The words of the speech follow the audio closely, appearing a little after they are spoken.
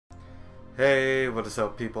Hey, what is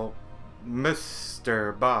up, people?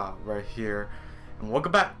 Mr. Bob right here, and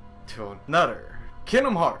welcome back to another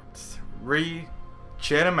Kingdom Hearts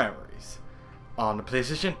Re-Chain Memories on the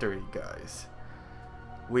PlayStation 3, guys.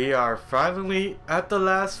 We are finally at the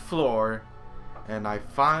last floor, and I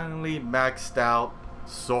finally maxed out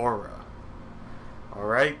Sora.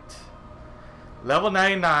 Alright, level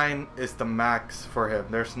 99 is the max for him.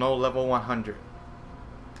 There's no level 100.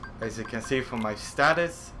 As you can see from my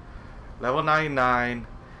status, level 99,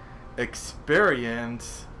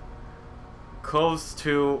 experience close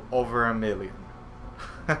to over 1,000,000.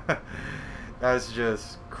 That's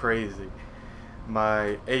just crazy.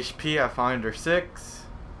 My HP at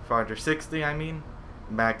 560 I mean.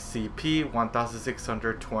 Max CP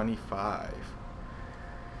 1625.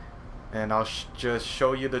 And I'll just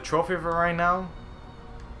show you the trophy for right now.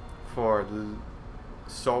 For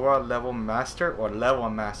Sora level master, or level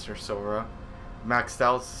master Sora. Maxed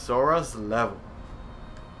out Sora's level.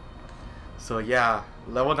 So yeah,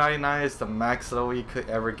 level 99 is the max level you could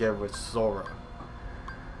ever get with Sora.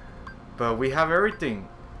 But we have everything.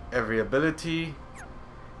 Every ability,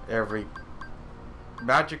 every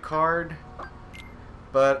magic card.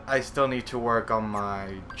 But I still need to work on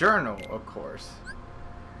my journal, of course.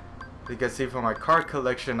 You can see from my card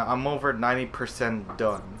collection, I'm over 90%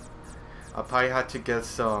 done. I probably had to get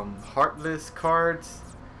some Heartless cards,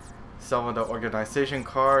 some of the organization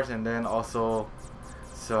cards, and then also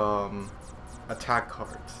some attack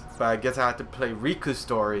cards. But I guess I have to play Riku's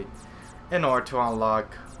story in order to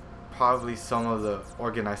unlock probably some of the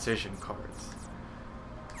organization cards.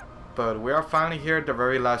 But we are finally here at the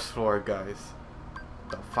very last floor, guys.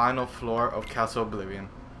 The final floor of Castle Oblivion.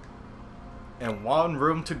 And one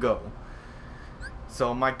room to go.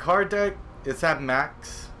 So my card deck is at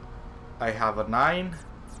max. I have a 9,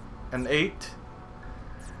 an 8,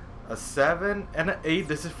 a 7, and an 8.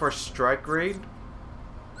 This is for strike rate.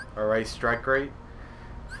 Alright, strike rate.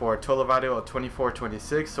 For a total value of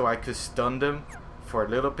 24-26, so I could stun them for a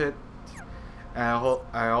little bit. And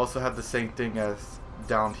I also have the same thing as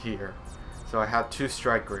down here. So I have 2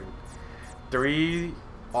 strike rate. 3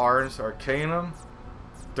 Ars Arcanum.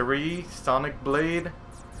 3 Sonic Blade.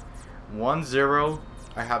 1 0.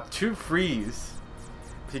 I have 2 freeze.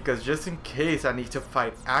 Because just in case I need to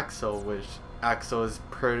fight Axel, which Axel is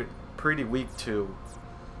pretty weak to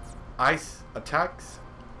ice attacks.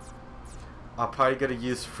 I'm probably gonna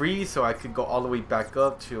use freeze so I can go all the way back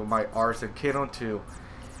up to my Ars Arcanum to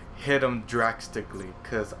hit him drastically.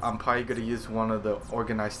 Cause I'm probably gonna use one of the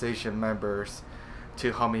organization members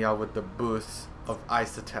to help me out with the boost of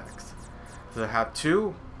ice attacks. So I have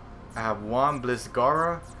 2. I have 1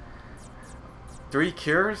 Blizzgara, 3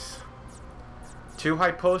 cures, 2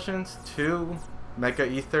 high potions, 2 mega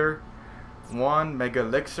ether, 1 mega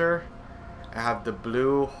elixir. I have the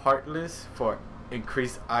blue Heartless for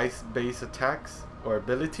increased ice based attacks or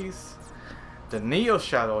abilities. The Neo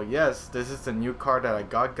Shadow, yes, this is the new card that I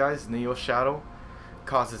got, guys. Neo Shadow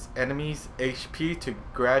causes enemies HP to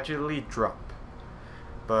gradually drop.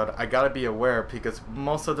 But I gotta be aware because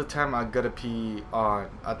most of the time I'm gonna be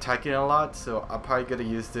on attacking a lot, so I'm probably gonna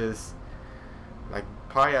use this like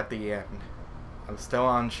probably at the end. I'm still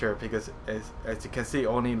unsure because as you can see,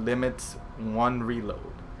 only limits 1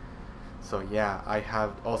 reload. So yeah, I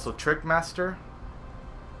have also Trickmaster,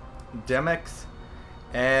 Demix,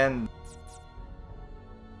 and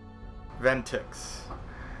Ventix.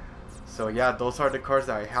 So yeah, those are the cards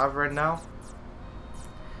that I have right now.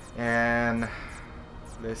 And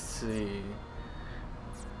let's see,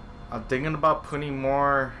 I'm thinking about putting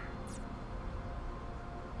more.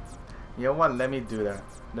 You know what, let me do that.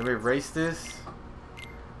 Let me erase this.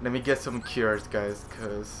 Let me get some cures, guys,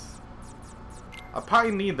 because I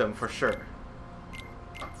probably need them for sure.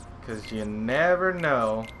 Because you never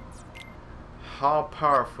know how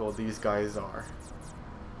powerful these guys are.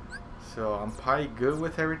 So I'm probably good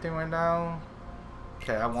with everything right now.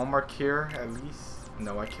 Okay, I have 1 more cure at least.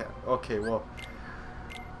 No, I can't. Okay, well,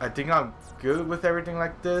 I think I'm good with everything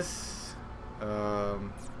like this.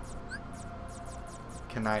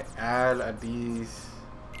 Can I add at least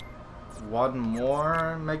 1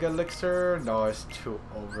 more mega elixir? No, it's 2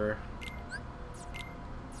 over.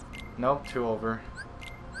 Nope, 2 over.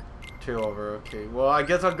 2 over, okay. Well, I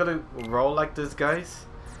guess I'm gonna roll like this, guys.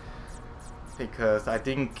 Because I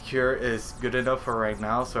think cure is good enough for right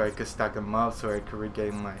now, so I could stack them up so I could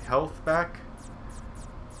regain my health back.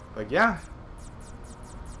 But yeah,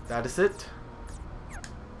 that is it.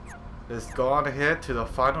 Let's go on ahead to the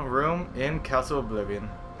final room in Castle Oblivion.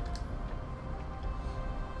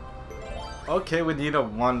 Okay, we need a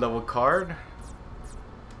 1 level card.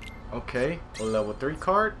 Okay, a level 3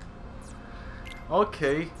 card.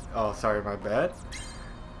 Okay. Oh, sorry, my bad.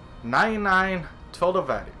 99 total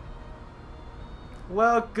value.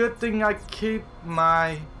 Well, good thing I keep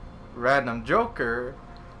my random joker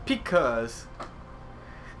because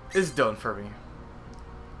it's done for me.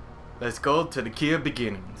 Let's go to the key of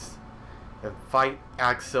beginnings and fight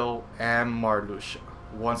Axel and Marluxia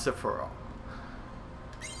once and for all.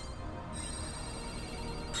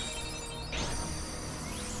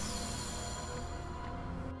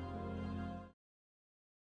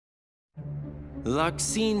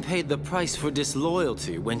 Larxene paid the price for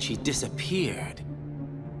disloyalty when she disappeared.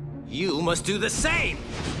 You must do the same!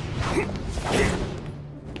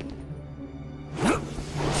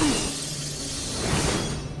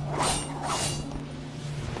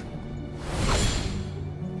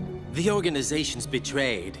 The organization's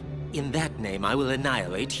betrayed. In that name, I will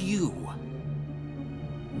annihilate you.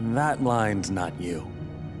 That line's not you.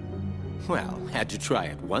 Well, had to try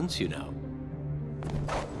it once, you know.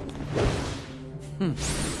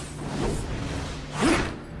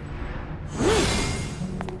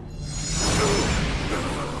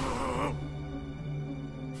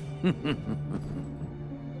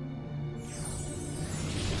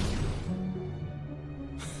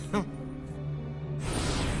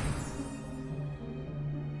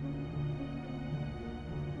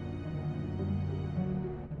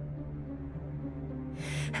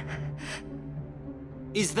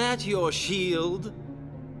 Is that your shield?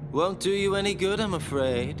 Won't do you any good, I'm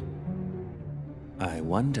afraid. I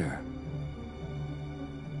wonder.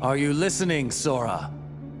 Are you listening, Sora?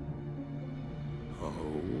 Oh?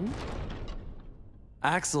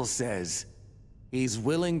 Axel says he's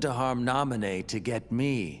willing to harm Naminé to get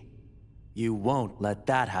me. You won't let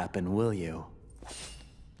that happen, will you?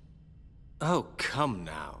 Oh, come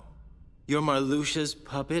now. You're Marluxia's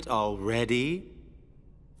puppet already?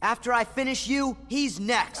 After I finish you, he's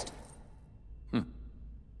next.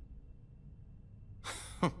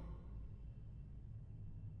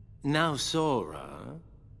 Now, Sora,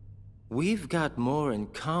 we've got more in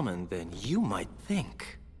common than you might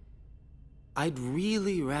think. I'd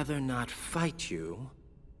really rather not fight you.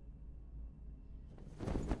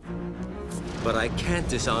 But I can't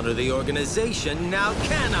dishonor the organization, now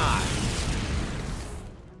can I?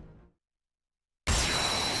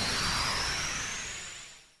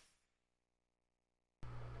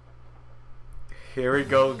 Here we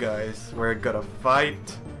go, guys. We're gonna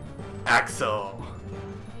fight Axel.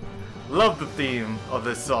 Love the theme of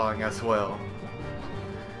this song as well.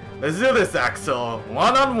 Let's do this, Axel.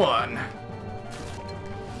 One-on-one.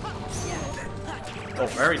 Oh,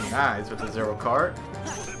 very nice with the zero card.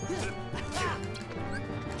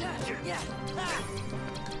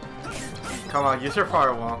 Come on, use your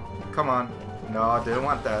firewall. Come on. No, I didn't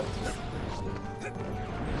want that.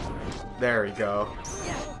 There we go.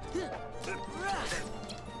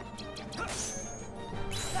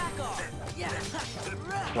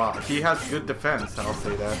 Wow, he has good defense, I'll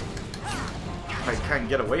say that. I can't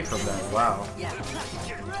get away from that, wow.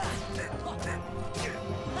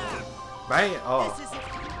 Bang! Oh.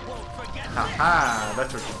 Haha,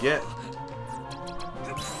 that's what you get.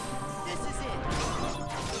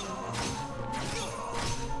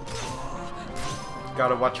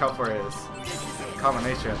 Gotta watch out for his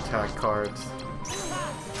combination attack cards.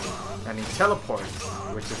 And he teleports,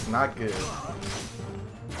 which is not good.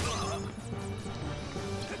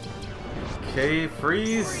 Okay,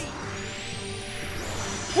 freeze.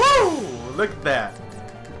 Woo! Look at that.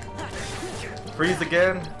 Freeze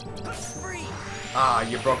again. Ah,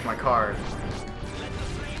 you broke my card.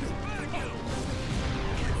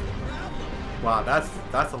 Wow,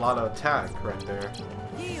 that's a lot of attack right there.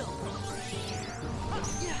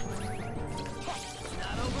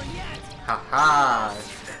 Haha.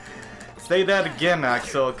 Say that again,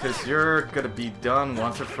 Axel, because you're gonna be done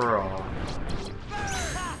once and for all.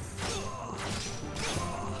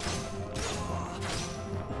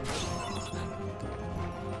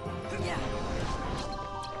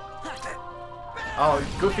 Oh,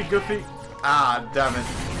 Goofy. Ah, damn it.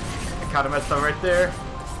 I kind of messed up right there.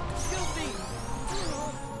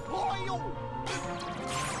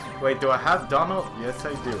 Wait, do I have Donald? Yes,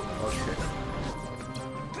 I do. Okay.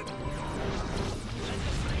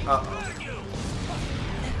 Uh-oh.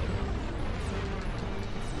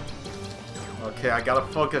 Okay, I gotta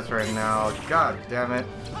focus right now. God damn it.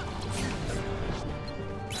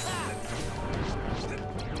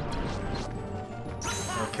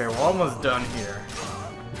 Okay, we're almost done here.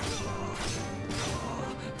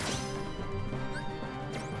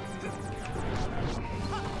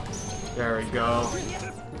 There we go.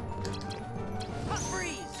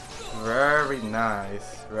 Very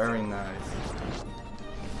nice. Very nice.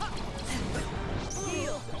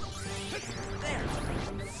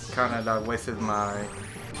 kind of that wasted my.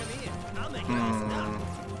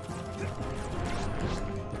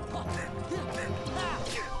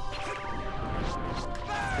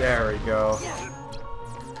 There we go.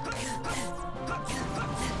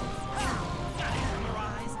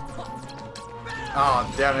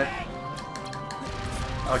 Oh, damn it.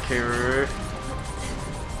 Okay.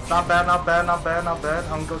 Not bad, not bad, not bad, not bad.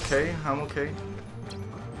 I'm okay, I'm okay.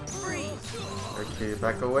 Okay,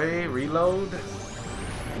 back away, reload.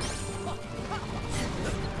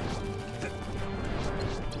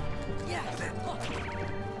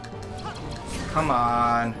 Come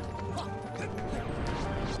on.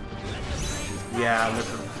 Yeah, let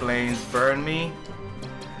the flames burn me.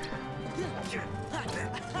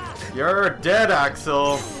 You're dead,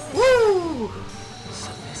 Axel. Woo!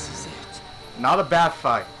 So this is it. Not a bad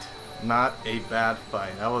fight. Not a bad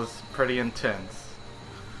fight. That was pretty intense.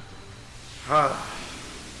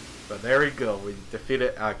 But there we go. We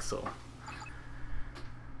defeated Axel.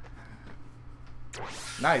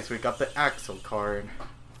 Nice. We got the Axel card.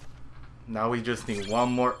 Now we just need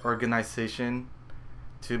one more organization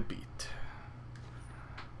to beat.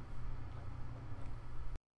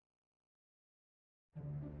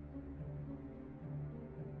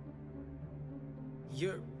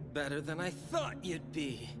 You're better than I thought you'd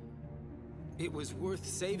be. It was worth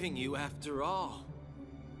saving you after all.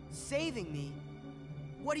 Saving me?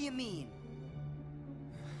 What do you mean?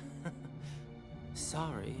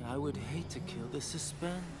 Sorry, I would hate to kill the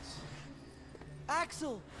suspense.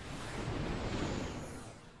 Axel!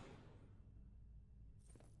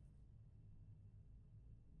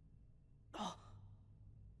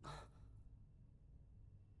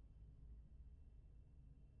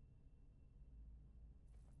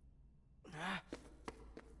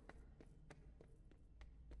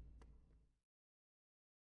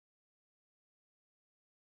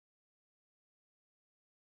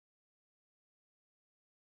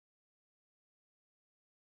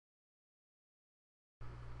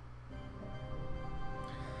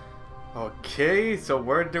 Okay, so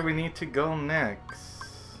where do we need to go next?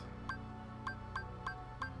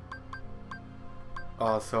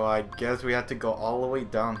 Oh, so I guess we have to go all the way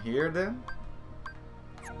down here then?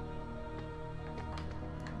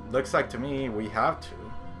 Looks like to me we have to.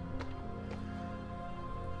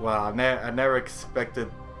 Wow, I never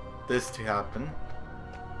expected this to happen.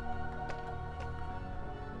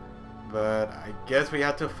 But I guess we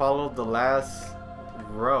have to follow the last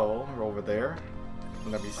row over there.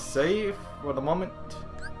 Let me save for the moment.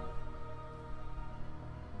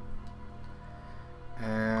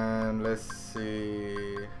 And let's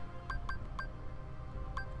see.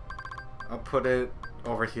 I'll put it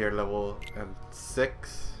over here, level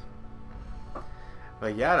 6.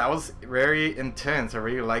 But yeah, that was very intense. I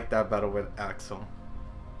really liked that battle with Axel.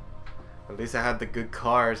 At least I had the good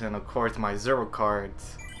cards and of course my 0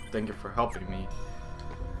 cards. Thank you for helping me.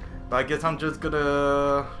 But I guess I'm just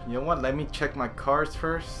gonna, you know what, let me check my cards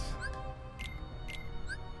first.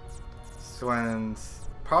 So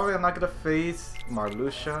probably I'm not gonna face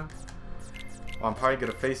Marluxia. Well, I'm probably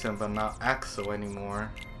gonna face him, but not Axel anymore.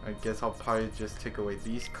 I guess I'll probably just take away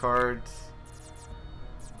these cards.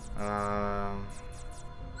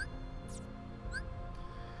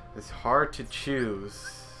 It's hard to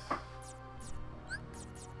choose.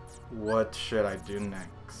 What should I do next?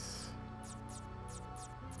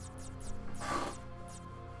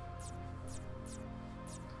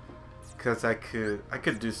 Because I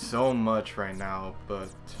could do so much right now, but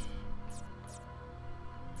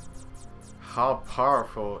how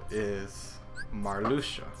powerful is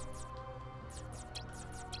Marluxia?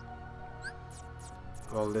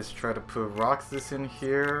 Well, let's try to put Roxas in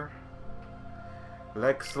here.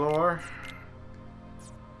 Lexlor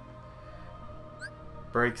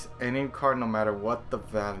breaks any card no matter what the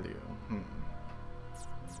value.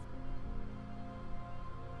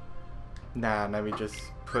 Nah, let me just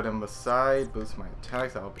put him aside, boost my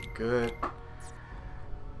attacks, that'll be good.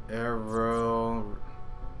 Arrow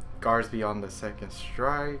guards beyond the second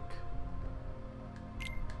strike.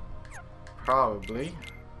 Probably.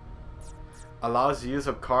 Allows use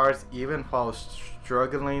of cards even while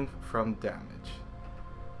struggling from damage.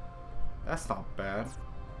 That's not bad.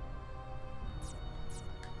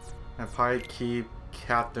 And probably keep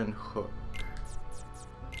Captain Hook.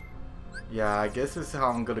 Yeah, I guess this is how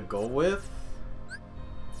I'm gonna go with.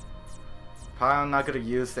 Probably I'm not gonna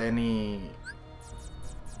use any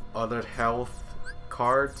other health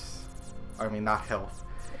cards. I mean, not health.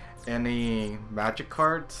 Any magic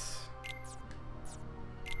cards.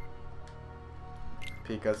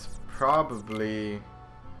 Because probably...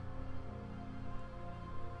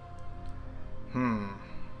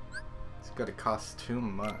 It's gonna cost too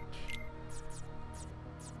much.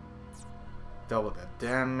 Double the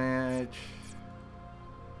damage.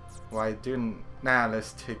 Why didn't... Nah,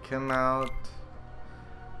 let's take him out.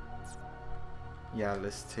 Yeah,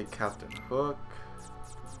 let's take Captain Hook.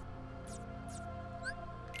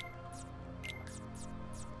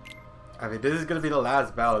 I mean, this is gonna be the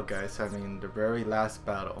last battle, guys. I mean, the very last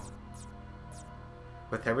battle.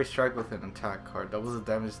 With every strike with an attack card. Doubles the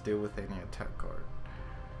damage deal with any attack card.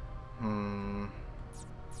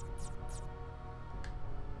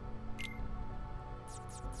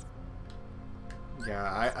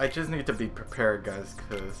 Yeah, I just need to be prepared, guys,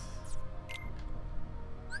 because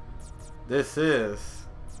this is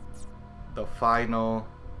the final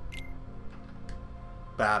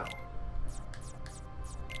battle.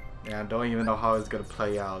 Yeah, I don't even know how it's gonna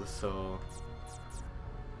play out, so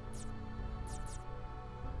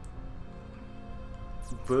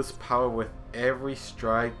boost power with every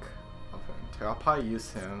strike of an attack. I'll probably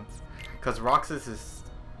use him because Roxas is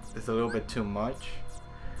a little bit too much.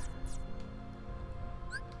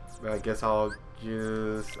 But I guess I'll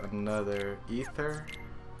use another ether.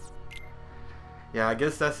 Yeah, I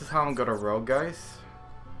guess that's just how I'm gonna roll, guys.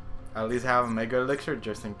 At least have a Mega Elixir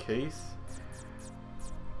just in case.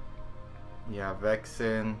 Yeah,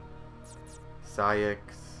 Vexen, Saix,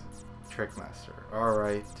 Trickmaster.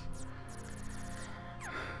 Alright.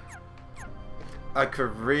 I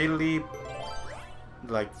could really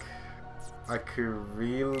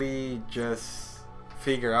just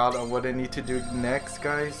figure out on what I need to do next,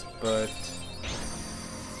 guys, but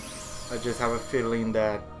I just have a feeling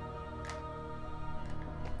that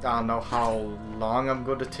I don't know how long I'm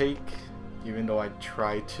going to take, even though I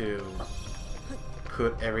try to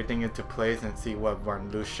put everything into place and see what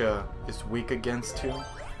Marluxia is weak against too.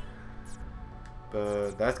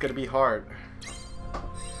 But that's gonna be hard.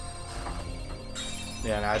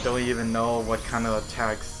 Yeah, and I don't even know what kind of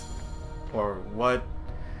attacks or what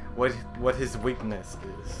his weakness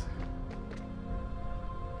is.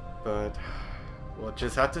 But we'll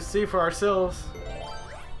just have to see for ourselves.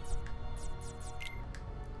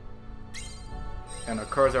 And of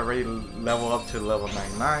course I already level up to level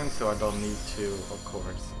 99, so I don't need to, of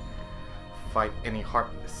course, fight any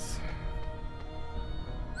Heartless.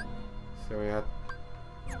 So we have...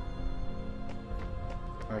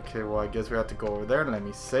 Okay, well I guess we have to go over there. Let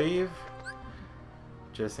me save,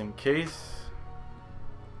 just in case.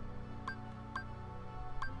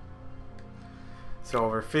 So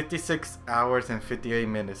over 56 hours and 58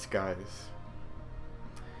 minutes, guys.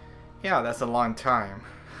 Yeah, that's a long time.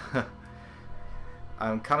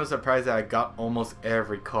 I'm kind of surprised that I got almost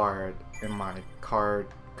every card in my card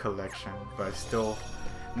collection, but I still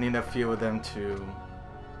need a few of them to,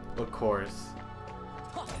 of course,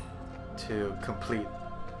 to complete.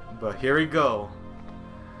 But here we go.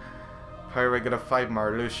 Probably we're gonna fight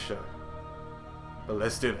Marluxia, but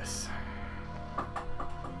let's do this.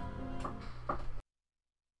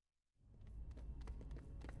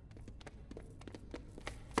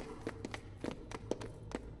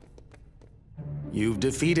 You've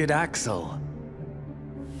defeated Axel.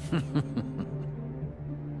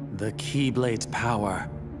 The Keyblade's power.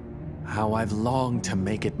 How I've longed to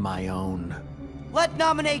make it my own. Let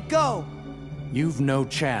Nominate go! You've no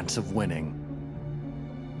chance of winning.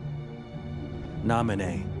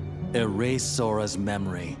 Nominate. Erase Sora's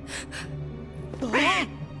memory. But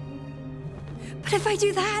if I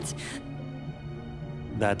do that...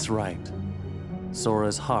 That's right.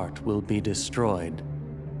 Sora's heart will be destroyed.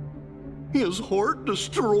 His heart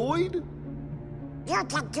destroyed? You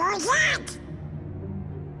can do that!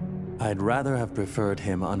 I'd rather have preferred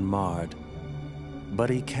him unmarred. But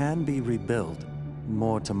he can be rebuilt,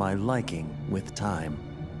 more to my liking with time.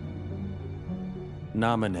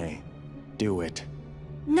 Nominate. Do it.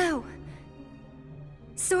 No.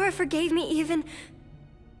 Sora forgave me even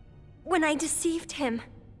when I deceived him.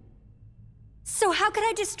 So how could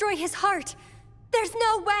I destroy his heart? There's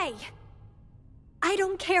no way! I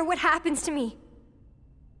don't care what happens to me.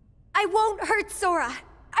 I won't hurt Sora.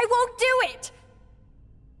 I won't do it!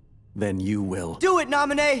 Then you will. Do it,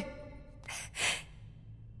 Nominate!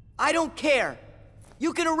 I don't care.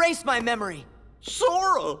 You can erase my memory.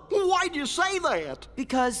 Sora, why'd you say that?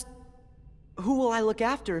 Because who will I look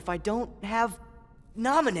after if I don't have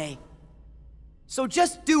Nominate? So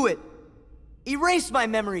just do it. Erase my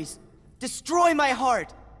memories. Destroy my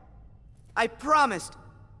heart. I promised.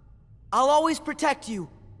 I'll always protect you.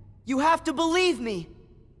 You have to believe me.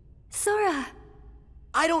 Sora.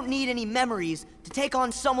 I don't need any memories to take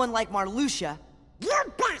on someone like Marluxia.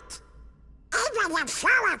 You bet! Even if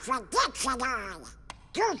Sora forgets it all,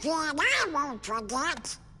 you and I won't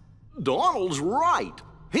forget. Donald's right.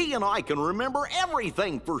 He and I can remember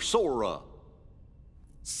everything for Sora.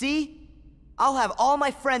 See? I'll have all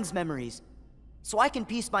my friends' memories, so I can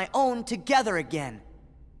piece my own together again.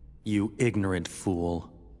 You ignorant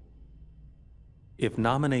fool. If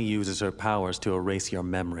Namine uses her powers to erase your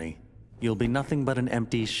memory, you'll be nothing but an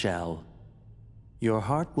empty shell. Your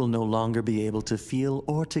heart will no longer be able to feel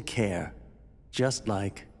or to care, just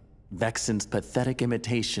like Vexen's pathetic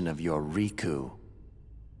imitation of your Riku.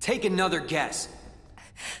 Take another guess.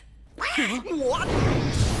 What?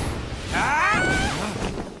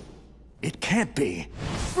 It can't be.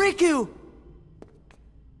 Riku!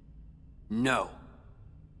 No.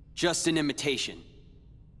 Just an imitation.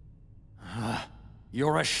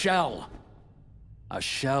 You're a shell. A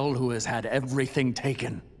shell who has had everything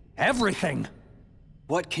taken. Everything!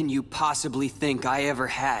 What can you possibly think I ever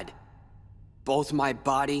had? Both my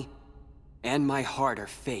body and my heart are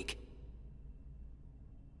fake.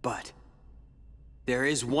 But there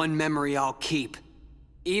is one memory I'll keep,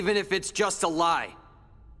 even if it's just a lie.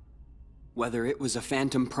 Whether it was a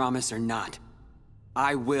phantom promise or not,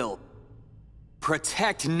 I will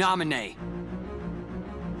protect Namine.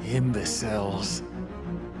 Imbeciles.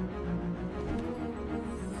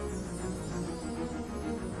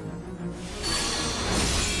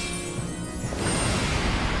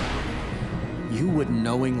 You would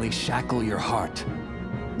knowingly shackle your heart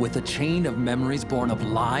with a chain of memories born of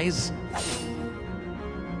lies?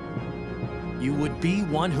 You would be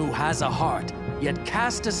one who has a heart, yet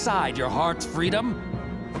cast aside your heart's freedom?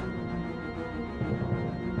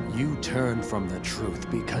 You turn from the truth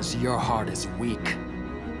because your heart is weak.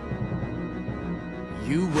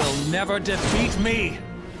 You will never defeat me!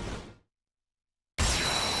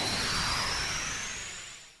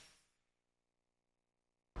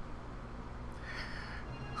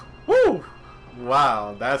 Woo!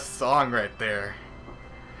 Wow, that song right there.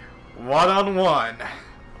 One-on-one,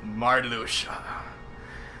 Marluxia.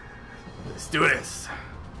 Let's do this.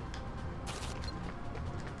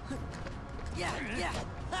 Yeah.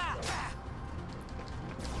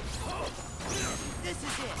 This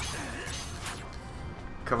is it.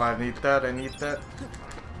 Come on, I need that, I need that.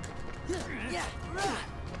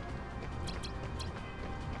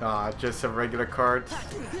 Ah, just a regular card.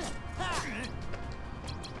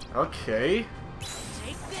 Okay.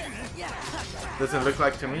 Doesn't look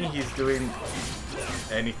like to me he's doing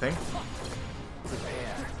anything.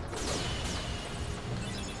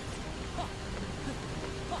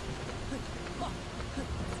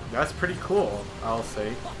 That's pretty cool, I'll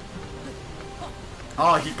say.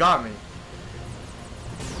 Oh, he got me.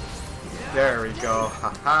 There we go.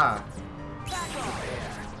 Haha.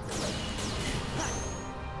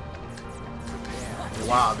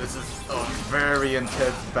 Wow, this is a very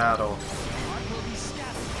intense battle.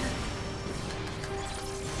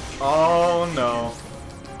 Oh no.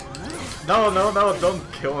 No,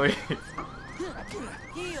 don't kill me.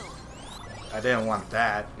 I didn't want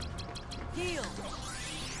that.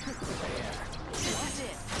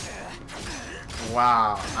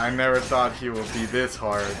 Wow, I never thought he would be this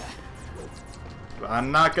hard. But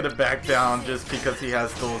I'm not gonna back down just because he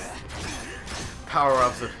has those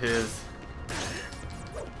power-ups of his.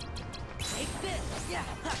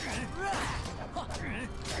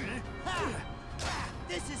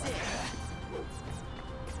 This is it.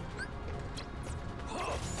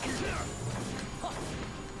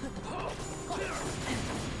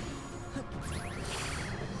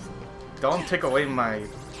 Don't take away my...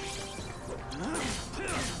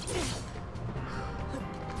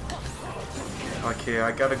 Okay,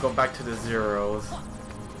 I gotta go back to the zeros.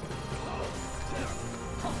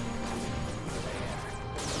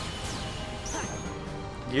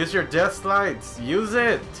 Use your death slides! Use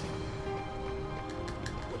it!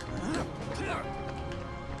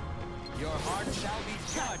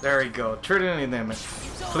 There we go. Trinity damage.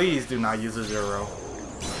 Please do not use a zero.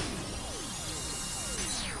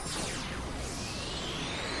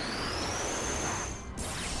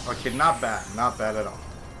 Okay, not bad. Not bad at all.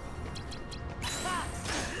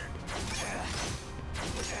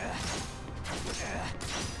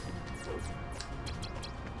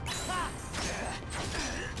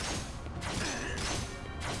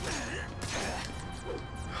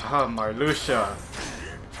 Oh, Marluxia,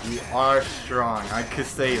 you are strong. I could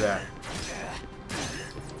say that.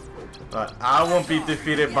 But I won't be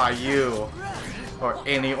defeated by you or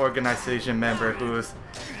any organization member who's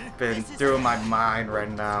been through my mind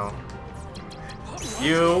right now.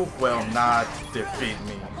 You will not defeat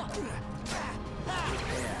me.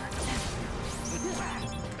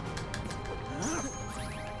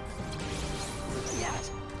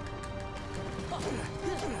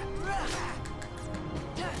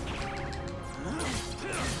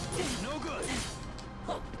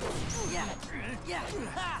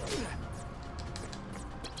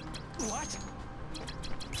 What?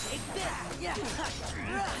 Take this.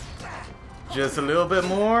 Just a little bit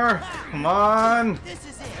more. Come on. This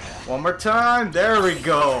is it. One more time. There we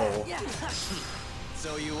go.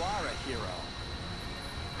 So you are a hero.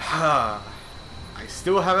 I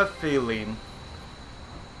still have a feeling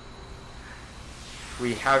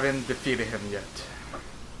we haven't defeated him yet.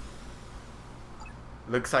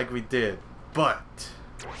 Looks like we did, but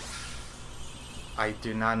I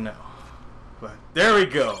do not know. But there we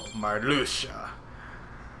go, Marluxia.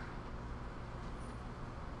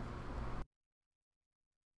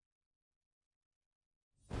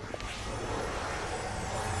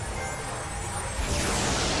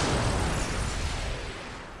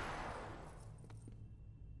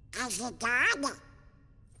 Is he dead?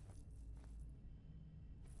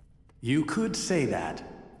 You could say that.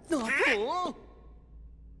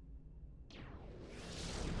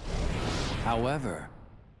 However,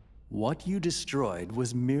 what you destroyed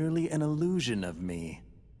was merely an illusion of me.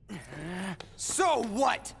 So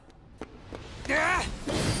what?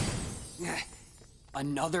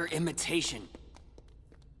 Another imitation.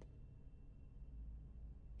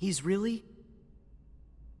 He's really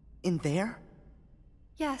in there?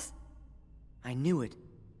 Yes. I knew it.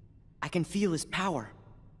 I can feel his power.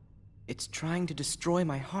 It's trying to destroy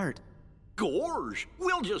my heart. Gorge,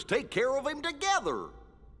 we'll just take care of him together.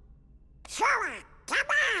 Sora,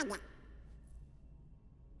 come on!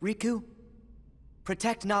 Riku,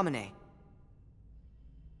 protect Namine.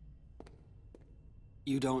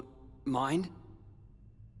 You don't mind?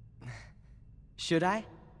 Should I?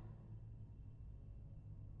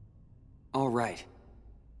 All right.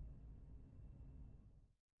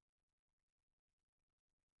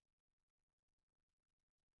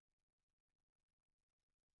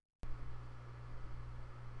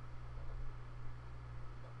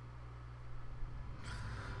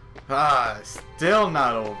 Still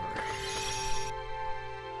not over.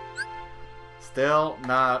 Still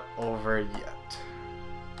not over yet.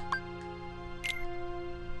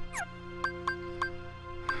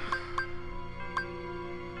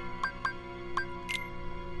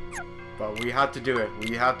 But we have to do it.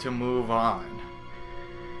 We have to move on.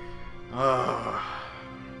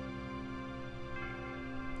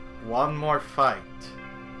 One more fight,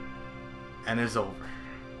 and it's over.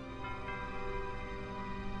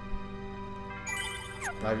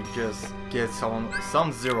 Let me just get some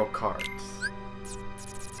zero cards.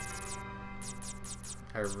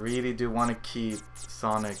 I really do want to keep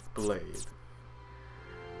Sonic Blade.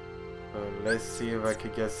 But let's see if I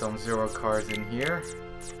could get some zero cards in here.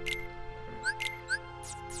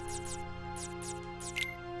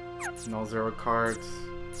 No zero cards.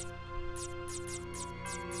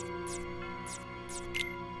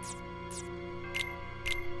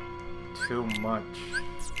 Too much.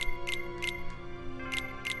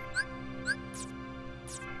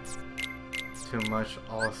 Too much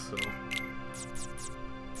also.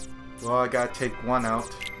 Well, I gotta take one out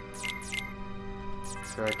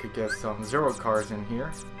so I could get some zero cards in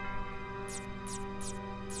here.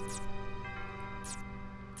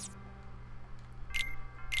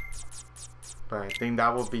 But I think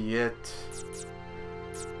that will be it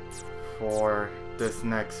for this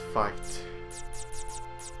next fight.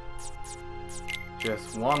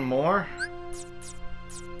 Just one more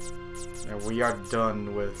and we are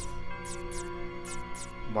done with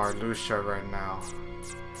Marluxia right now.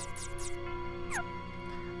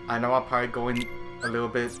 I know I'm probably going a little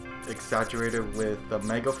bit exaggerated with the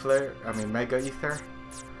Mega Ether,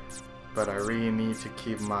 but I really need to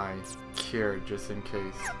keep my cure just in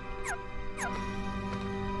case.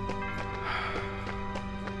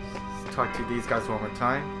 Let's talk to these guys one more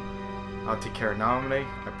time. I'll take care of Namine,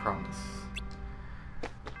 I promise.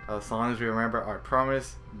 As long as we remember our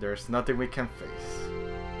promise, there's nothing we can face.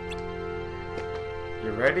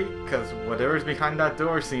 You ready? Because whatever's behind that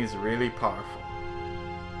door seems really powerful.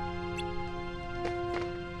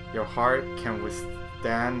 Your heart can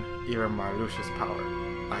withstand even Marluxia's power.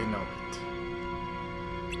 I know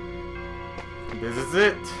it. This is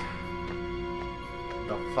it.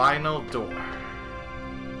 The final door.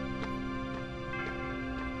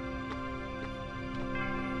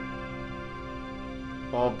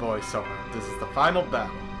 Oh boy, Sora, this is the final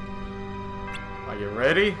battle. Are you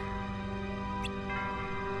ready?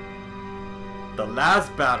 The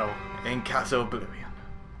last battle in Castle Oblivion.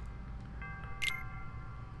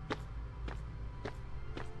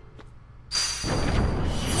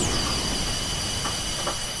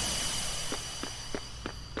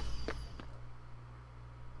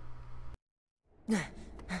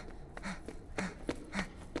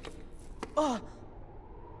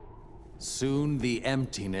 Soon the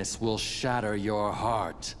emptiness will shatter your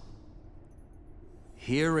heart.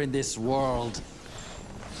 Here in this world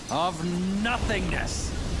of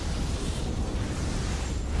nothingness.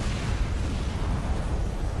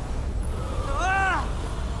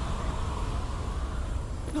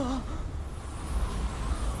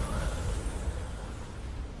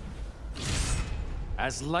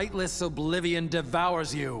 As lightless oblivion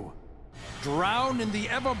devours you, drown in the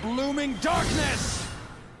ever-blooming darkness!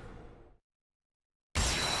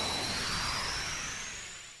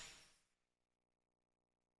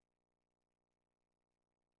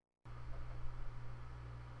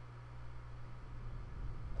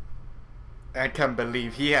 I can't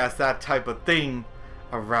believe he has that type of thing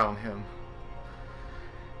around him.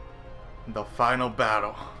 The final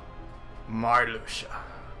battle. Marluxia.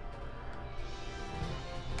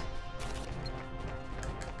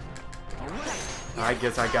 I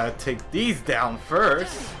guess I gotta take these down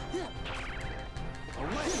first.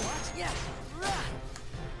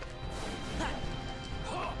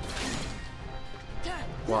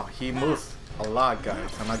 Wow, he moves a lot,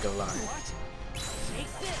 guys. I'm not gonna lie.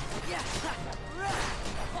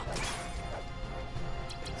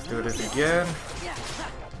 Let's do this again.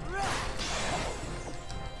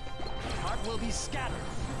 Will be scattered.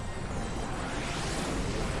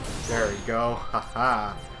 There we go.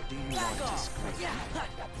 Haha. Do you want to scream?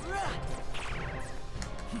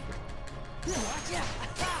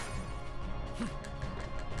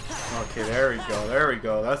 Okay, there we go. There we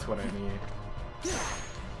go. That's what I need.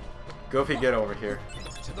 Goofy, get over here.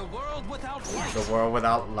 To the world without light. The world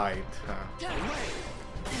without light.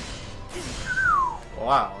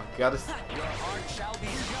 Wow. Gotta. Your heart shall be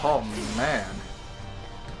judged. Oh man.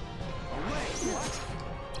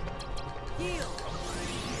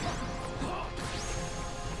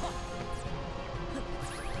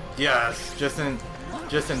 Yes, just in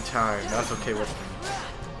time. That's okay with me.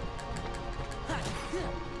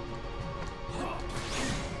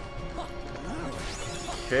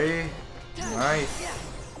 Okay, nice.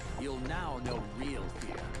 You'll now know real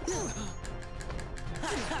fear.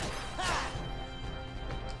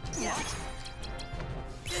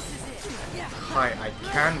 Hi, I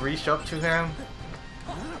can reach up to him.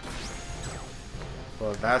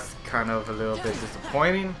 Well, that's kind of a little bit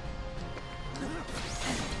disappointing.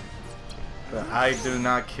 But I do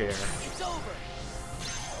not care.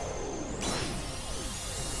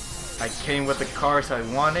 I came with the cards I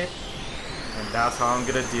wanted, and that's how I'm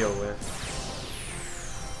gonna deal with.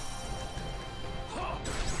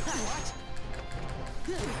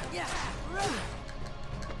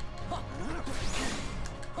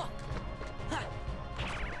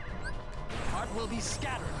 Heart will be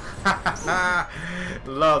scattered.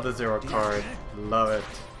 Love the zero card. Love it.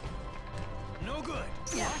 No good.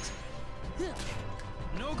 What?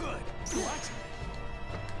 No good. What?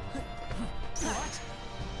 What?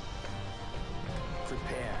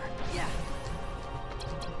 Prepare.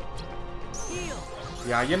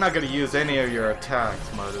 Yeah, you're not gonna use any of your attacks,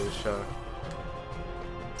 Marluxia.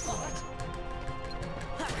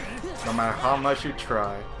 No matter how much you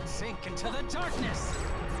try. Sink into the darkness.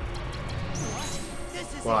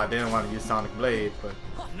 Well, I didn't want to use Sonic Blade, but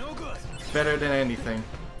No good. it's better than anything.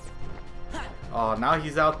 Oh, now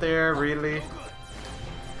he's out there, really?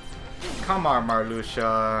 Come on,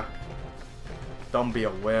 Marluxia. Don't be a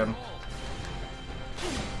wimp.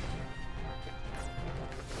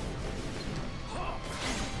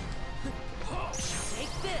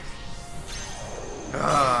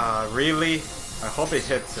 Ah, really? I hope it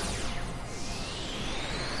hits him.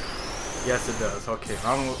 Yes, it does. Okay,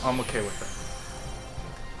 I'm okay with that.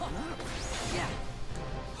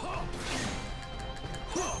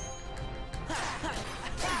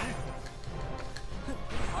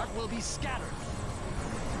 Heart will be scattered.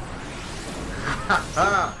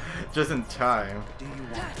 Just in time. Do you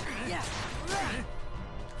want?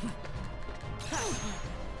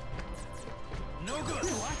 No good.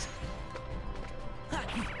 What?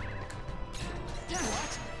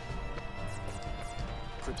 What?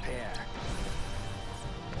 Prepare.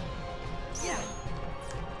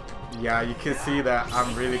 Yeah, you can see that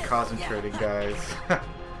I'm really concentrating, guys.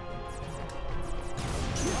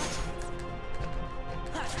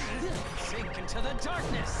 Sink into the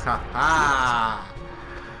darkness. Haha.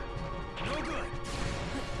 No good.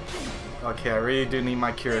 Okay, I really do need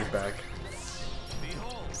my cures back.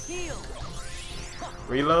 Behold.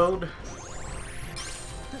 Reload.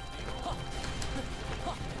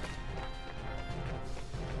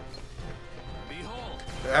 Behold.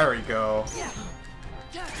 There we go.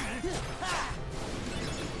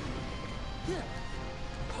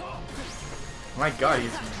 My god,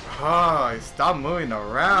 he's Oh, stop moving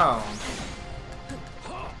around.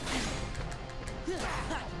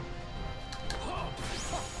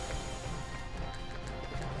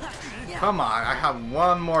 Come on, I have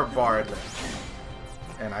one more bard left.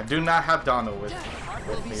 And I do not have Donald with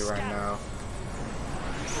me right now.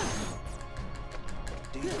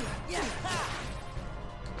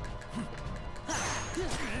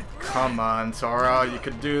 Come on, Sora, you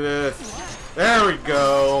could do this. There we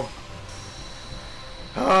go.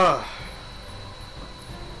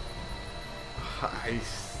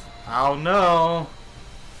 I don't know.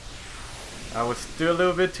 That was still a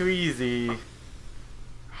little bit too easy.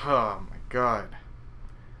 Oh my god.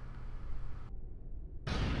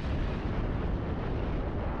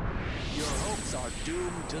 Your hopes are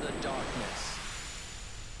doomed to the darkness.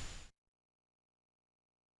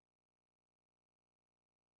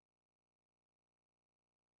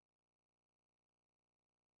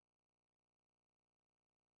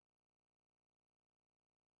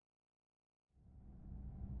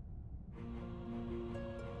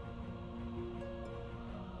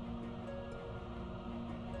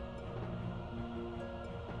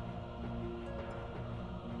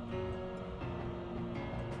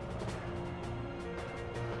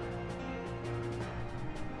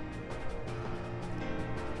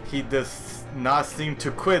 He does not seem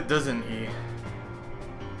to quit, doesn't he?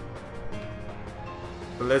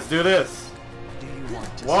 But let's do this.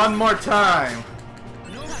 One more time.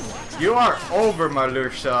 You are over,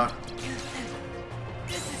 Malusha.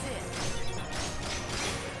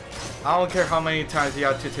 I don't care how many times you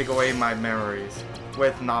have to take away my memories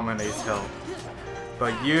with Namine's help.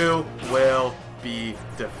 But you will be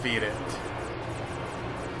defeated.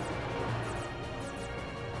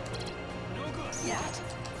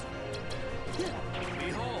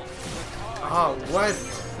 Oh, what?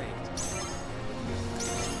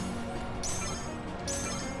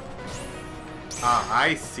 Ah,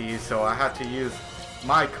 I see. So I had to use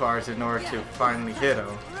my cards in order to finally hit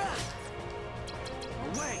him.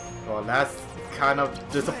 Well, that's kind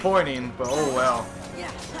of disappointing, but oh well.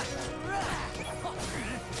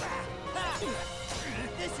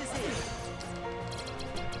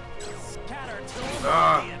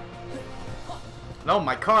 No,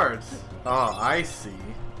 my cards. Oh, I see.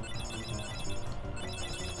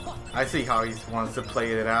 I see how he wants to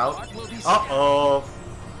play it out. Uh-oh.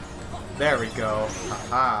 There we go.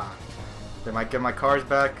 Haha. Did I get my cards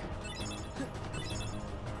back?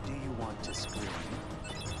 Do you want to scream?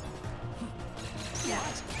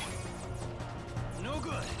 No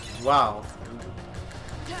good. Wow.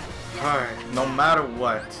 Alright, no matter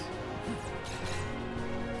what,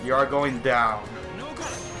 you are going down. No good.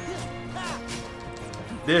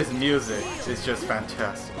 This music is just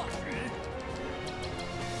fantastic.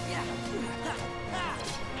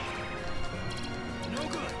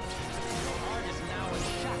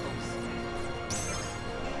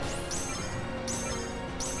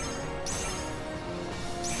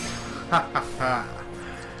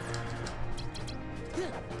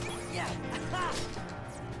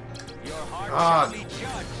 God.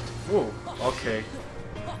 Ooh, okay.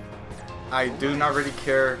 I do not really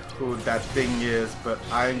care who that thing is, but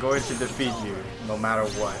I am going to defeat you no matter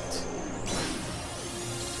what.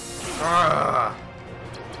 Ah.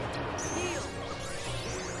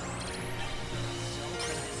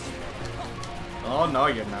 Oh no,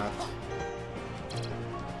 you're not.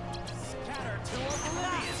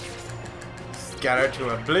 Scatter to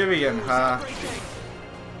oblivion, huh?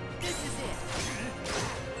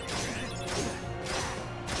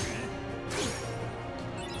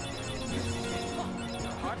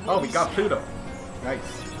 Oh, we got Pluto. Nice.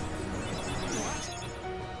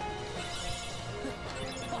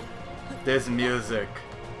 This music,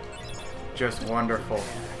 just wonderful.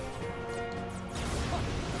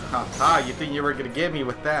 Haha, you think you were gonna get me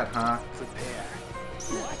with that, huh? Prepare.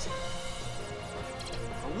 What?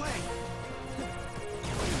 Away.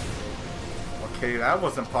 Okay, that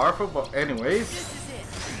wasn't powerful, but anyways.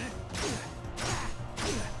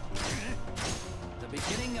 The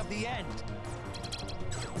beginning of the end.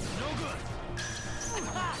 No good.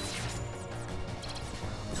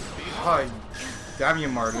 Oh, damn you,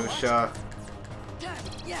 Marluxia. No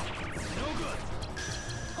good.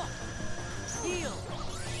 Heal.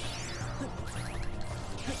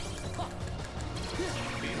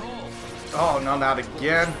 Behold. Oh, no, not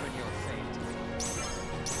again.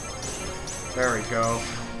 There we go.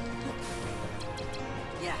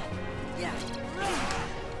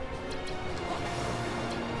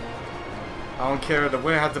 I don't care, the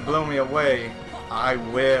wind has to blow me away. I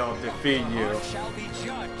will defeat you. Shall be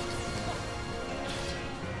judged.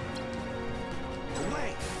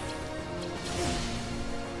 Away.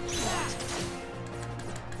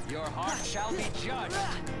 Your heart shall be judged.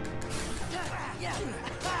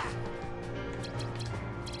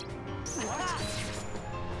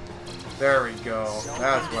 There we go.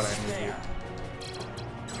 That's what I needed.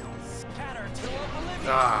 Scatter to oblivion.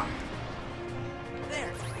 Ah.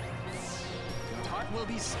 There. Your heart will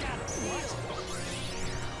be scattered.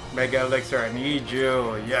 What? Mega Elixir, I need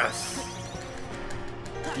you. Yes.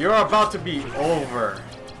 You're about to be over,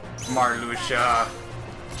 Marluxia.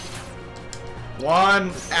 One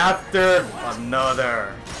after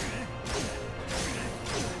another.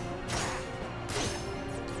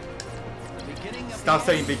 Stop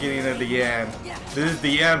saying beginning of the end. This is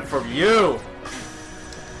the end from you.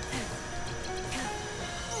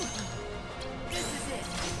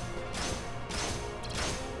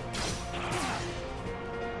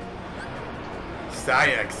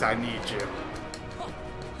 Sayax, I need you.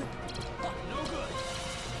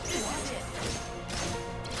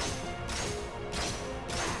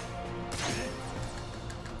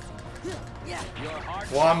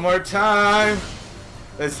 One more time.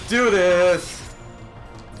 Let's do this.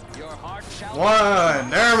 One.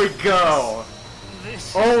 There we go.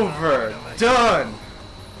 Over. Done.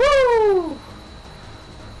 Woo!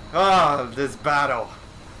 Ah, this battle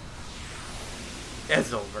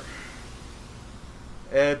is over.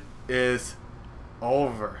 It is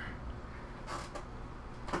over.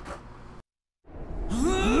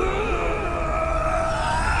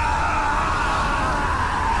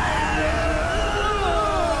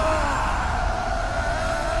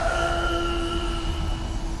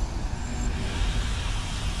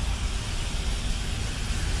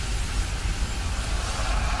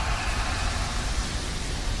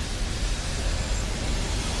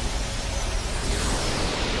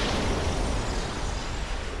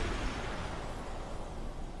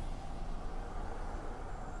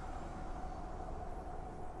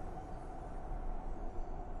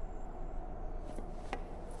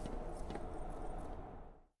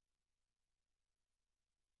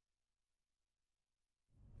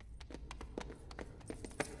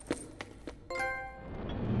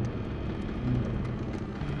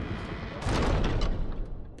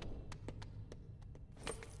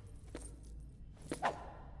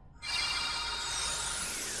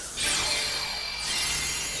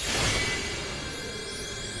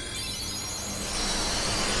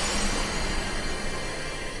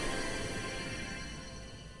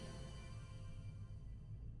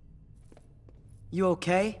 You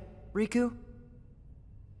okay, Riku?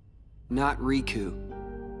 Not Riku.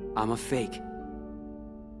 I'm a fake.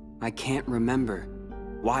 I can't remember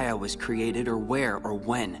why I was created or where or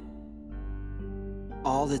when.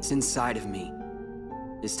 All that's inside of me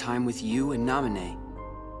is time with you and Namine.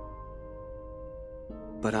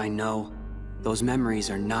 But I know those memories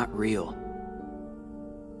are not real.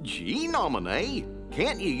 Gee, Namine,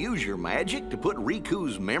 can't you use your magic to put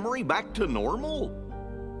Riku's memory back to normal?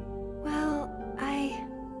 Well,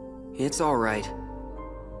 It's all right.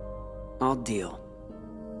 I'll deal.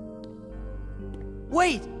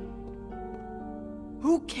 Wait!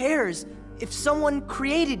 Who cares if someone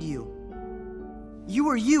created you? You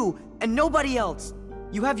are you and nobody else.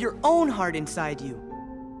 You have your own heart inside you.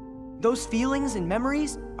 Those feelings and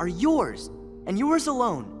memories are yours, and yours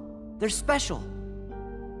alone. They're special.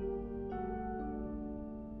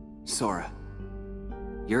 Sora,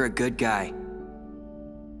 you're a good guy.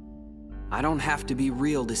 I don't have to be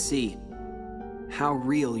real to see how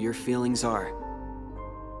real your feelings are.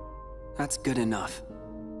 That's good enough.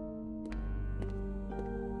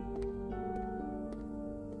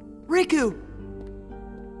 Riku!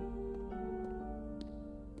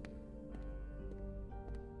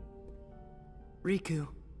 Riku.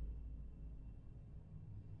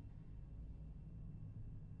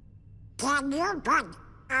 Can you put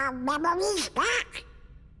our memories back?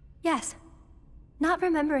 yes. Not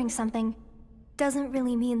remembering something doesn't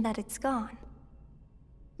really mean that it's gone.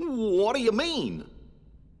 What do you mean?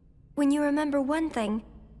 When you remember one thing,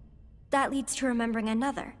 that leads to remembering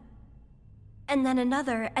another. And then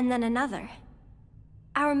another, and then another.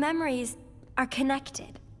 Our memories are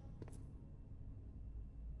connected.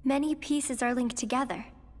 Many pieces are linked together,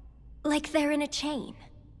 like they're in a chain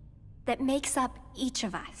that makes up each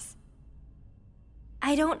of us.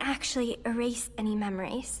 I don't actually erase any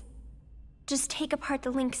memories. Just take apart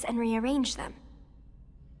the links and rearrange them.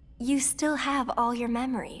 You still have all your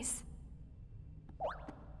memories.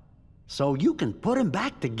 So you can put them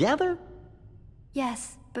back together?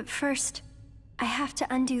 Yes, but first, I have to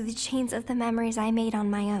undo the chains of the memories I made on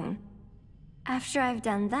my own. After I've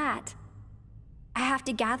done that, I have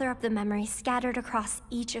to gather up the memories scattered across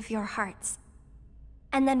each of your hearts,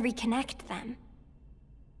 and then reconnect them.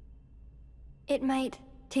 It might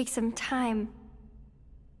take some time,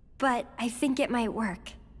 but I think it might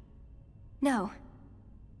work. No,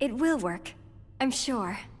 it will work, I'm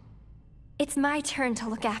sure. It's my turn to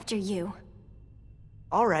look after you.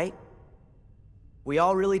 All right. We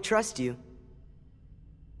all really trust you.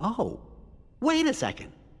 Oh, wait a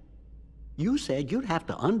second. You said you'd have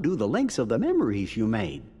to undo the links of the memories you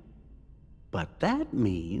made. But that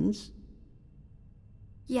means...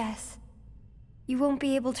 Yes. You won't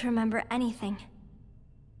be able to remember anything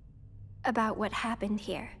about what happened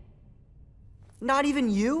here. Not even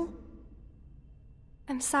you?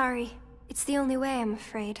 I'm sorry. It's the only way, I'm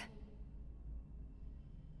afraid.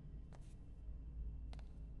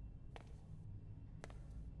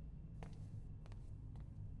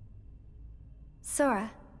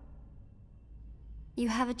 Sora, you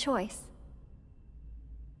have a choice.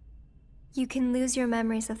 You can lose your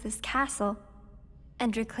memories of this castle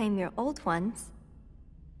and reclaim your old ones,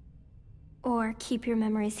 or keep your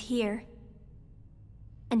memories here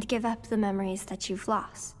and give up the memories that you've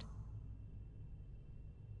lost.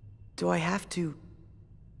 Do I have to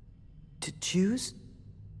choose?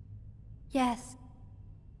 Yes.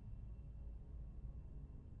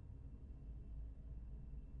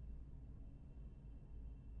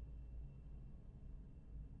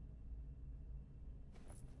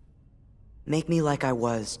 Make me like I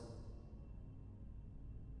was.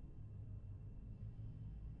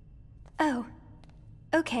 Oh,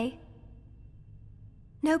 okay.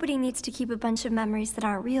 Nobody needs to keep a bunch of memories that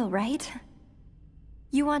aren't real, right?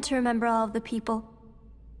 You want to remember all of the people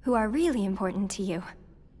who are really important to you.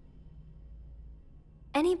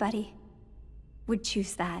 Anybody would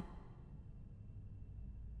choose that.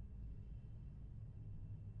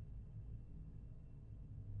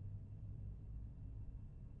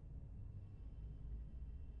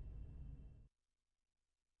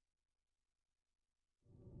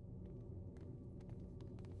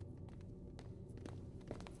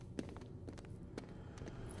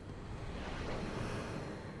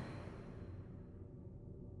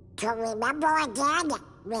 To remember again,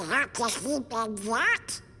 we have to sleep in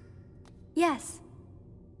that? Yes.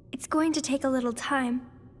 It's going to take a little time,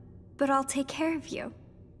 but I'll take care of you.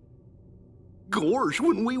 Gosh,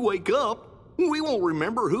 when we wake up, we won't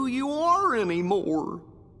remember who you are anymore.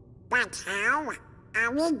 But how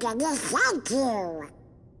are we gonna thank you?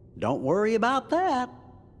 Don't worry about that.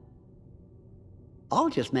 I'll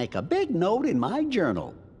just make a big note in my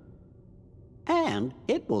journal. And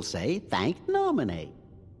it will say, thank Nominate.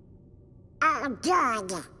 Oh,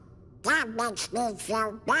 good. That makes me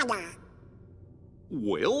feel better.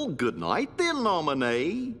 Well, good night then,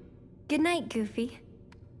 Nominee. Good night, Goofy.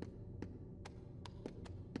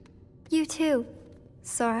 You too,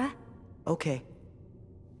 Sora. Okay.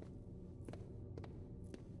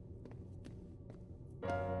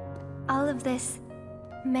 All of this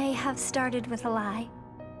may have started with a lie,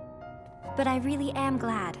 but I really am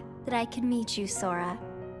glad that I could meet you, Sora.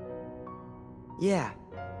 Yeah,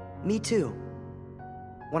 me too.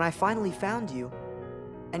 When I finally found you,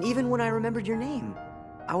 and even when I remembered your name,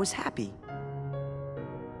 I was happy.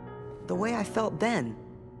 The way I felt then,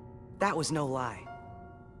 that was no lie.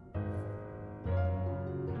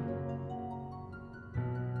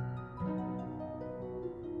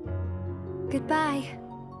 Goodbye.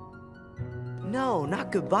 No,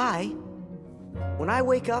 not goodbye. When I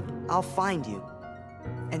wake up, I'll find you.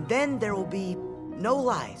 And then there will be no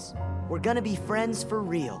lies. We're gonna be friends for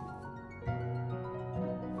real.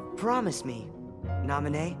 Promise me,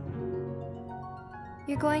 Nominee.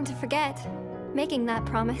 You're going to forget making that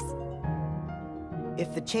promise.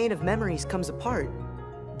 If the chain of memories comes apart,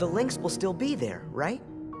 the links will still be there, right?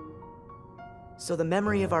 So the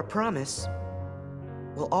memory of our promise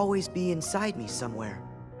will always be inside me somewhere.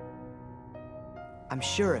 I'm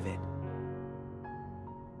sure of it.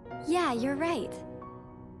 Yeah, you're right.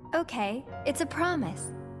 Okay, it's a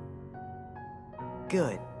promise.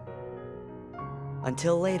 Good.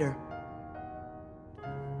 Until later.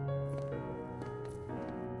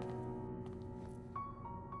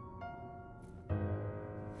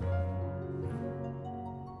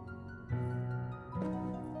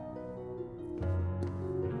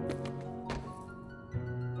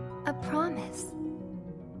 A promise?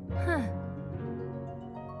 Huh.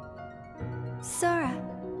 Sora,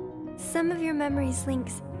 some of your memories'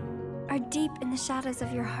 links are deep in the shadows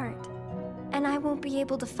of your heart, and I won't be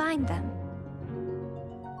able to find them.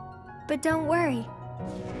 But don't worry.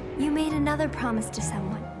 You made another promise to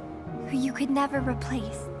someone who you could never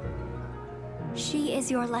replace. She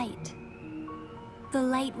is your light. The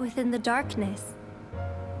light within the darkness.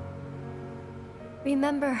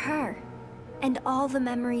 Remember her, and all the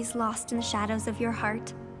memories lost in the shadows of your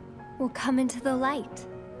heart will come into the light.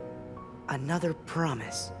 Another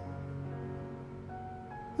promise.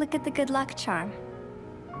 Look at the good luck charm.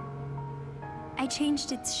 I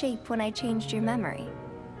changed its shape when I changed your memory.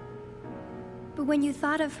 But when you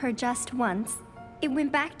thought of her just once, it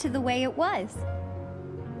went back to the way it was.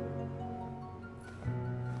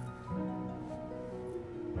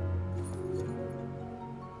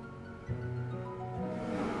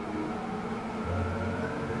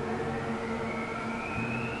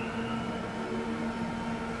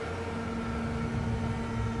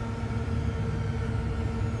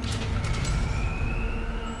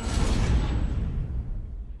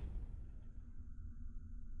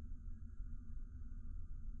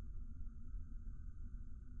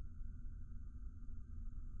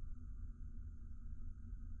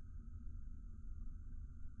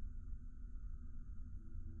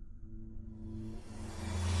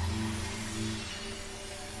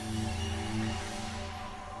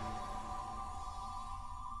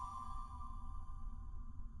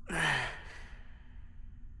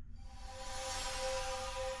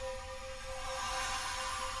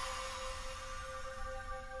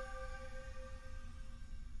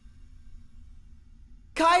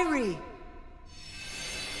 Kairi!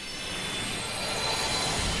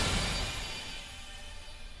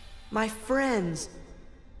 My friends.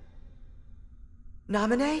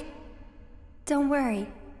 Namine? Don't worry.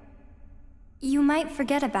 You might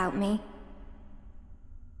forget about me.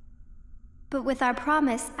 But with our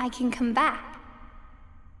promise, I can come back.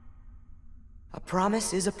 A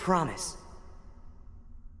promise is a promise.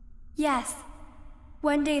 Yes.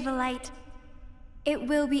 One day the light, it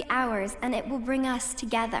will be ours and it will bring us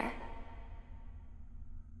together.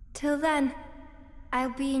 Till then,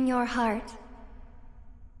 I'll be in your heart.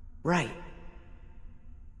 Right.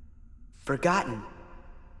 Forgotten,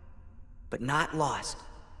 but not lost.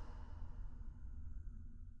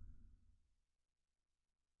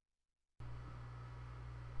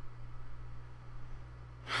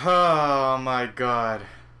 Oh my god.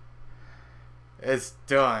 It's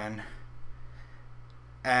done.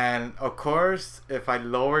 And of course, if I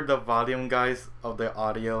lower the volume, guys, of the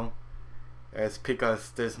audio, it's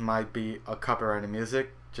because this might be a copyrighted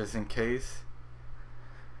music, just in case.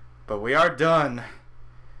 But we are done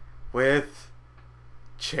with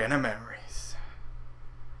Chain of Memories.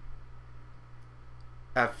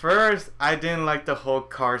 At first, I didn't like the whole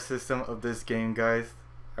card system of this game, guys.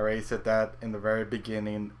 I already said that in the very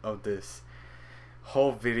beginning of this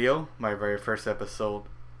whole video, my very first episode.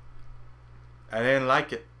 I didn't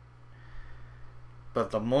like it.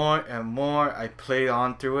 But the more and more I played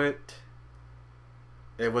on through it,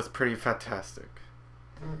 it was pretty fantastic.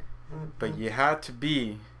 But you had to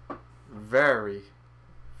be very,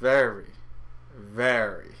 very,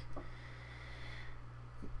 very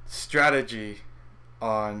strategy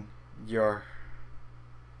on your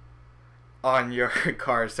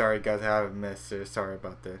card. Sorry guys, I haven't missed it. Sorry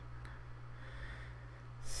about that.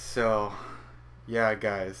 So yeah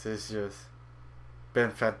guys, it's just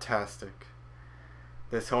been fantastic.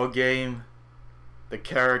 This whole game, the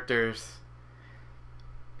characters,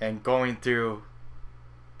 and going through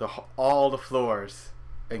all the floors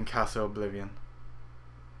in Castle Oblivion.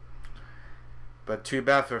 But too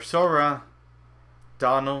bad for Sora,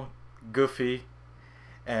 Donald, Goofy,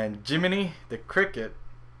 and Jiminy the Cricket.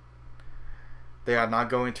 They are not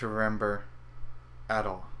going to remember at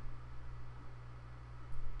all.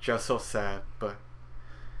 Just so sad, but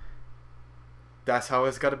that's how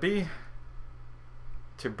it's gotta be,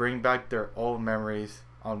 to bring back their old memories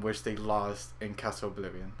on which they lost in Castle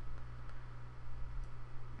Oblivion.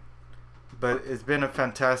 But it's been a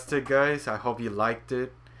fantastic, guys. I hope you liked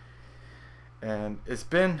it. And it's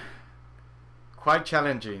been quite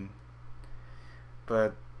challenging.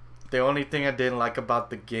 But the only thing I didn't like about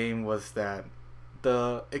the game was that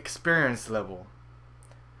the experience level.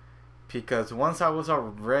 Because once I was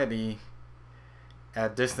already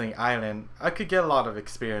at Disney Island, I could get a lot of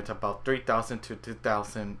experience, about 3,000 to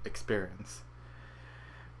 2,000 experience.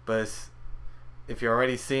 But if you're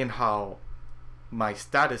already seeing how my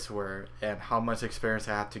status were and how much experience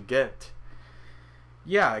I had to get,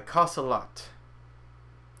 yeah, it costs a lot.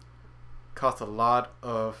 Costs a lot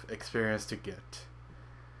of experience to get.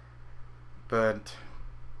 But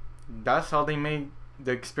that's how they made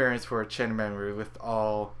the experience for a Chain of Memory with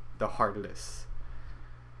all the Heartless.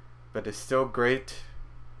 But it's still great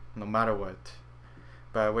no matter what.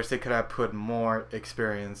 But I wish they could have put more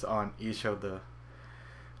experience on each of the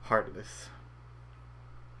Heartless.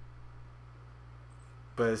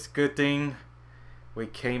 But it's a good thing we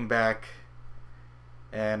came back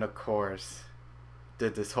and of course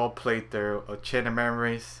did this whole playthrough of Chain of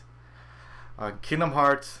Memories on Kingdom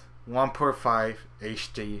Hearts 1.5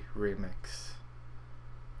 HD remix.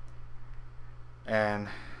 And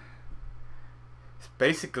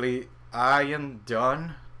basically I am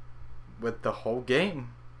done with the whole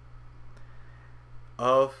game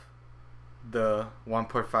of the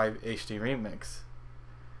 1.5 HD remix.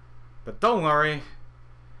 But don't worry,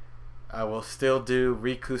 I will still do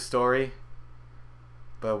Riku's story,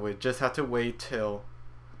 but we just have to wait till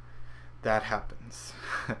that happens.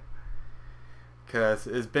 Because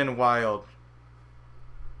it's been wild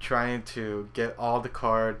trying to get all the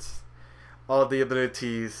cards, all the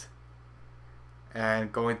abilities,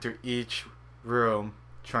 and going through each room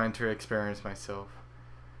trying to experience myself.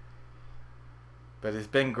 But it's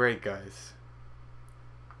been great, guys.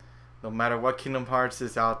 No matter what Kingdom Hearts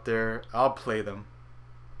is out there, I'll play them.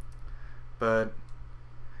 But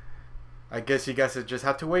I guess you guys will just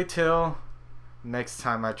have to wait till next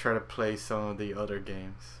time I try to play some of the other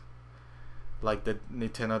games, like the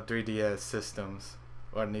Nintendo 3DS systems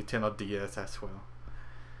or Nintendo DS as well.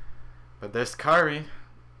 But there's Kairi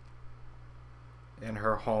in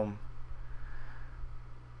her home.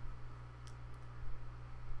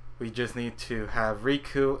 We just need to have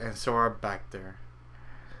Riku and Sora back there.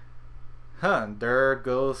 Huh, there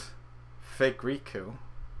goes fake Riku.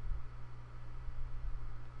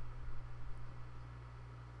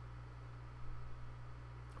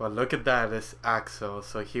 Well, look at that, it's Axel,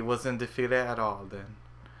 so he wasn't defeated at all then.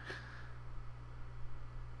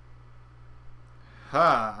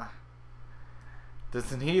 Huh.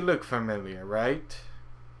 Doesn't he look familiar, right?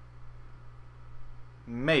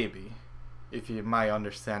 Maybe, if you might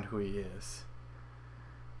understand who he is.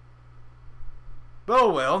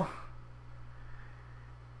 Oh well.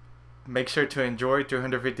 Make sure to enjoy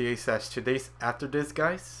 358/2 days after this,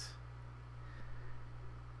 guys.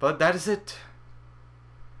 But that is it.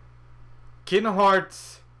 Kingdom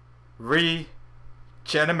Hearts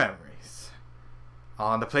Re-Gen Memories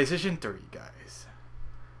on the PlayStation 3, guys.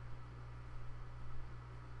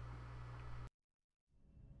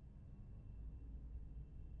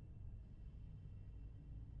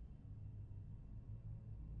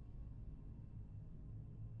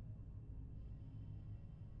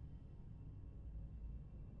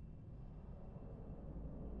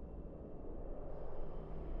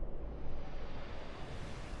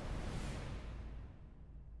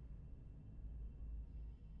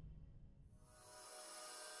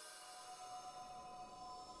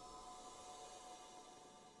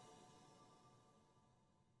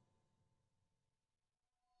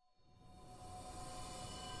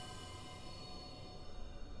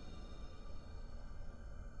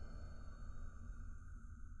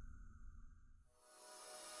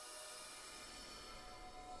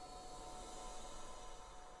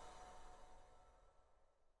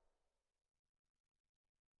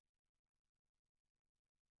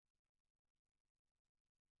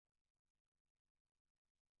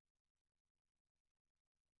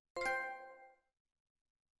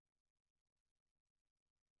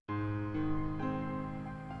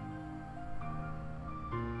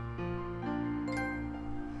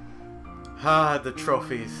 Ah, the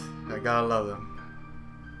trophies. I gotta love them.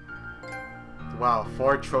 Wow,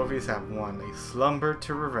 4 trophies have won. A slumber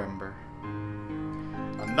to remember.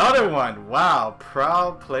 Another one! Wow,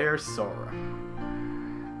 proud player Sora.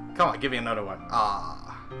 Come on, give me another one.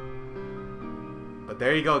 Ah. But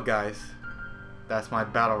there you go, guys. That's my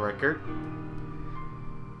battle record.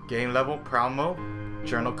 Game level, proud mode.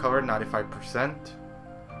 Journal cover, 95%.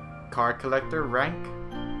 Card collector, rank.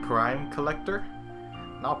 Prime collector.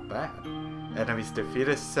 Not bad. Enemies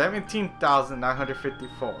defeated,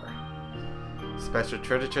 17,954. Special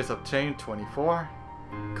treasure chests obtained, 24.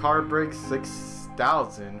 Card breaks,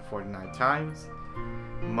 6,049 times.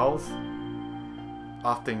 Most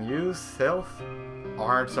often used, Stealth.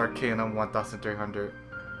 Arms Arcanum,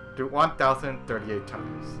 1,038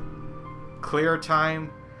 times. Clear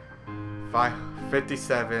time,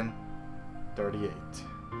 57:38.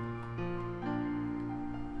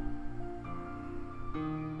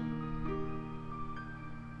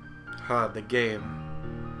 The game.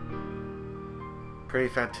 Pretty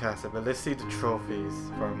fantastic, but let's see the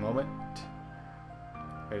trophies for a moment.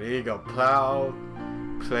 There you go, proud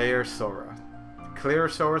player Sora. Clear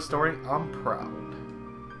Sora story, I'm proud.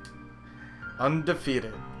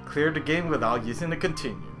 Undefeated. Clear the game without using the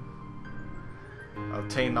continue.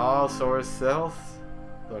 Obtain all Sora's stealth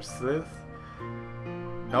or sleuth.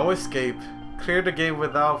 No escape. Clear the game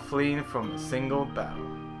without fleeing from a single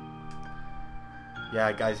battle.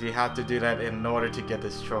 Yeah, guys, you have to do that in order to get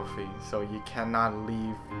this trophy. So you cannot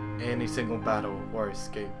leave any single battle or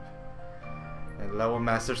escape. And level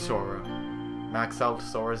master Sora. Max out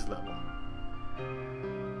Sora's level.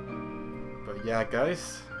 yeah,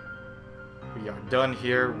 guys, we are done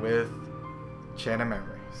here with Chain of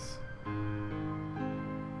Memories.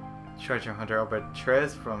 Treasure Hunter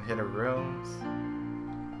Albatrez from Hidden Rooms.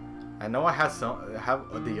 I know I have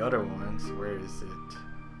the other ones. Where is it?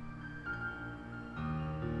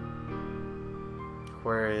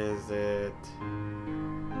 Where is it?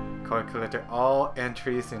 Card Collector. All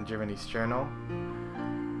entries in Jiminy's journal.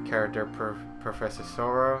 Character Professor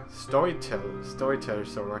Sora. Storyteller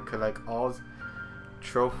Sora. Collect all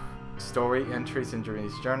story entries in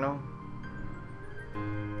Jiminy's journal.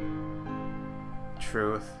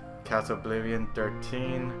 Truth. Castle Oblivion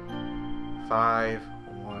 13. 5.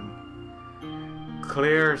 1.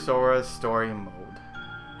 Clear Sora's story mode.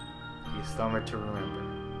 He's summer to remember.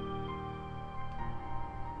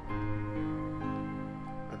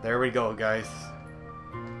 But there we go, guys.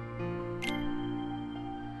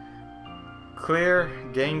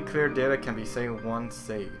 Game clear data can be saved once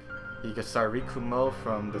saved. You can start Riku mode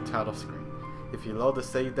from the title screen. If you load the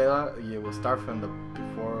save data, you will start from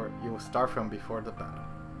before the battle.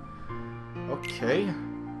 Okay.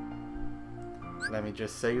 Let me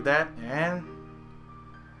just save that, and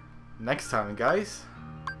next time, guys,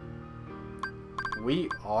 we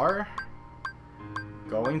are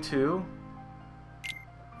going to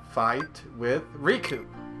fight with Riku.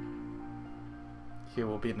 He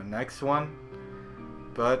will be the next one,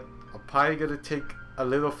 but I'm probably gonna take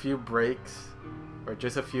a few breaks, or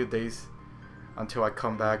just a few days, until I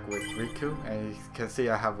come back with Riku. And you can see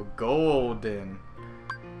I have a golden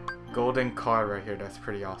card right here. That's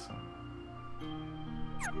pretty awesome.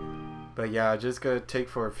 But yeah, just gonna take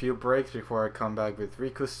for a few breaks before I come back with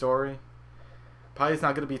Riku's story. Probably it's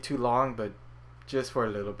not gonna be too long, but just for a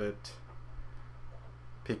little bit,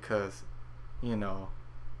 because you know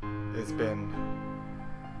it's been,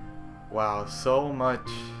 wow, so much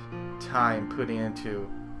time putting into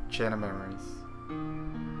Chain of Memories.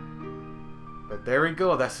 But there we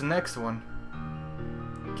go, that's the next one.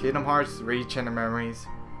 Kingdom Hearts 3 Chain of Memories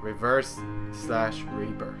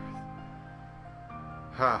Reverse/Rebirth.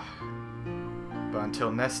 But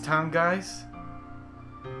until next time, guys,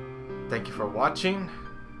 thank you for watching,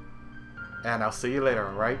 and I'll see you later,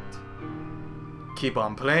 alright? Keep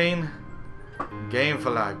on playing. Game for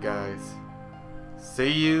life, guys.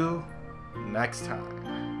 See you next time.